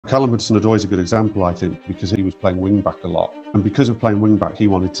Callum Hudson-Odoi is a good example, I think, because he was playing wing-back a lot. And because of playing wing-back, he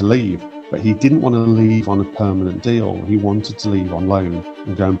wanted to leave. But he didn't want to leave on a permanent deal. He wanted to leave on loan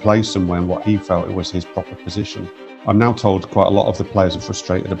and go and play somewhere in what he felt it was his proper position. I'm now told quite a lot of the players are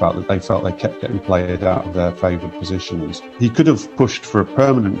frustrated about that. They felt they kept getting played out of their favoured positions. He could have pushed for a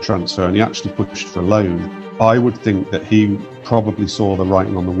permanent transfer, and he actually pushed for a loan. I would think that he probably saw the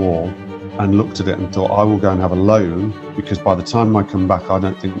writing on the wall and looked at it and thought, I will go and have a loan, because by the time I come back, I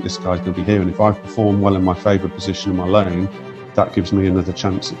don't think this guy's going to be here. And if I perform well in my favoured position in my loan, that gives me another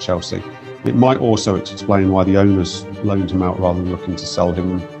chance at Chelsea. It might also explain why the owners loaned him out rather than looking to sell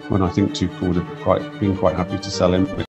him, when I think Tuchel would have been quite happy to sell him.